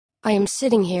I am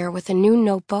sitting here with a new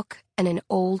notebook and an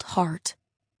old heart.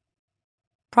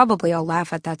 Probably I'll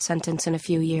laugh at that sentence in a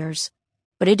few years,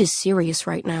 but it is serious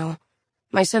right now.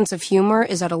 My sense of humor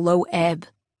is at a low ebb.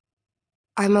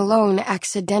 I'm alone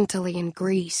accidentally in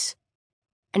Greece,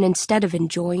 and instead of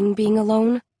enjoying being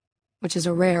alone, which is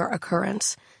a rare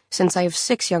occurrence since I have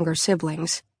 6 younger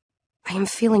siblings, I am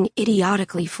feeling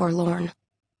idiotically forlorn.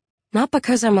 Not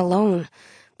because I'm alone,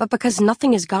 but because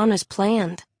nothing has gone as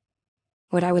planned.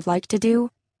 What I would like to do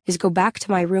is go back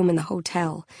to my room in the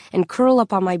hotel and curl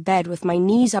up on my bed with my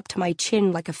knees up to my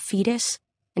chin like a fetus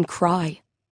and cry.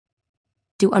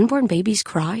 Do unborn babies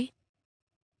cry?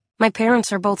 My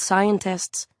parents are both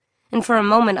scientists, and for a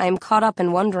moment I am caught up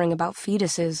in wondering about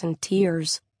fetuses and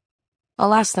tears.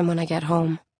 I'll ask them when I get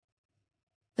home.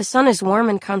 The sun is warm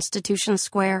in Constitution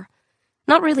Square.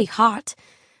 Not really hot,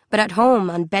 but at home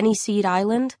on Beniseed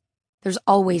Island, there's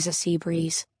always a sea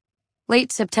breeze.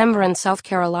 Late September in South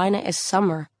Carolina is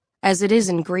summer, as it is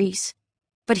in Greece.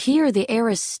 But here the air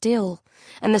is still,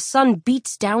 and the sun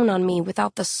beats down on me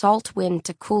without the salt wind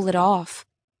to cool it off.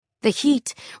 The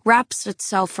heat wraps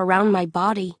itself around my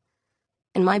body,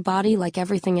 and my body, like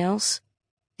everything else,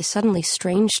 is suddenly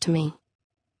strange to me.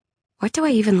 What do I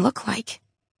even look like?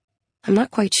 I'm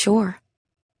not quite sure.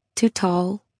 Too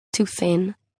tall, too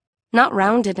thin, not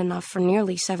rounded enough for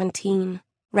nearly 17,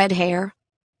 red hair.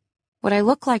 What I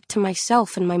look like to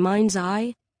myself in my mind's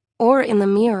eye, or in the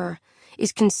mirror,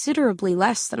 is considerably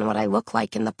less than what I look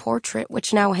like in the portrait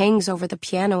which now hangs over the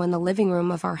piano in the living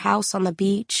room of our house on the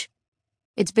beach.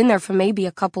 It's been there for maybe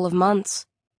a couple of months.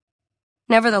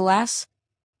 Nevertheless,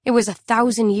 it was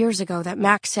 1,000 years ago that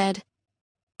Max said,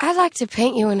 "I'd like to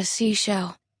paint you in a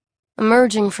seashell,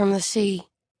 emerging from the sea,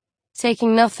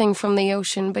 taking nothing from the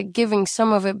ocean but giving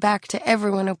some of it back to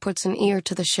everyone who puts an ear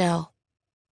to the shell."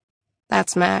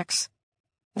 That's Max.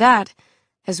 That,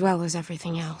 as well as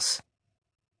everything else.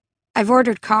 I've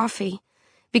ordered coffee,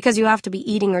 because you have to be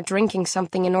eating or drinking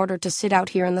something in order to sit out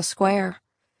here in the square.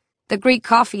 The Greek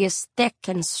coffee is thick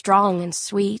and strong and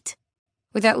sweet,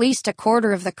 with at least a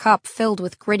quarter of the cup filled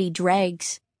with gritty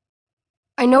dregs.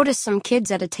 I noticed some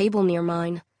kids at a table near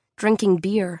mine, drinking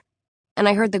beer, and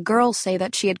I heard the girl say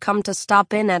that she had come to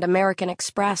stop in at American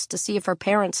Express to see if her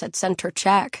parents had sent her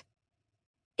check.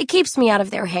 It keeps me out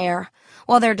of their hair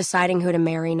while they're deciding who to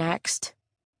marry next.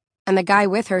 And the guy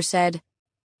with her said,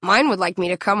 "Mine would like me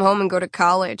to come home and go to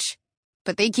college,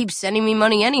 but they keep sending me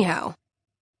money anyhow."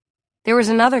 There was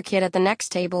another kid at the next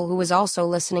table who was also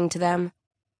listening to them.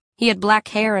 He had black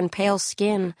hair and pale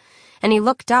skin, and he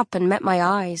looked up and met my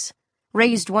eyes,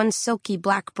 raised one silky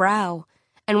black brow,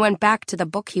 and went back to the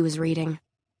book he was reading.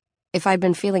 If I'd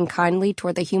been feeling kindly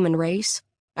toward the human race,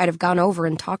 I'd have gone over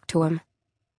and talked to him.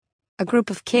 A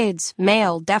group of kids,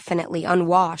 male, definitely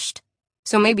unwashed,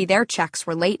 so maybe their checks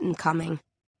were late in coming,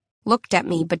 looked at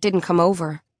me but didn't come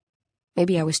over.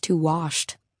 Maybe I was too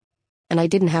washed, and I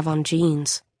didn't have on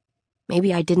jeans.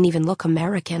 Maybe I didn't even look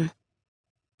American.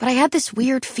 But I had this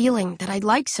weird feeling that I'd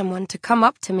like someone to come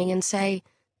up to me and say,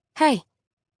 "Hey,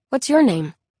 what's your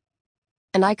name?"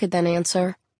 And I could then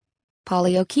answer,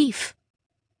 "Polly O'Keefe."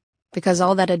 Because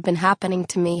all that had been happening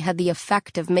to me had the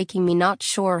effect of making me not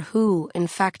sure who, in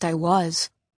fact, I was.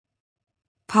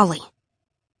 Polly.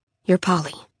 You're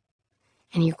Polly.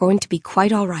 And you're going to be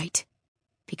quite all right,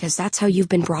 because that's how you've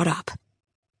been brought up.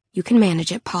 You can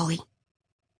manage it, Polly.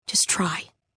 Just try.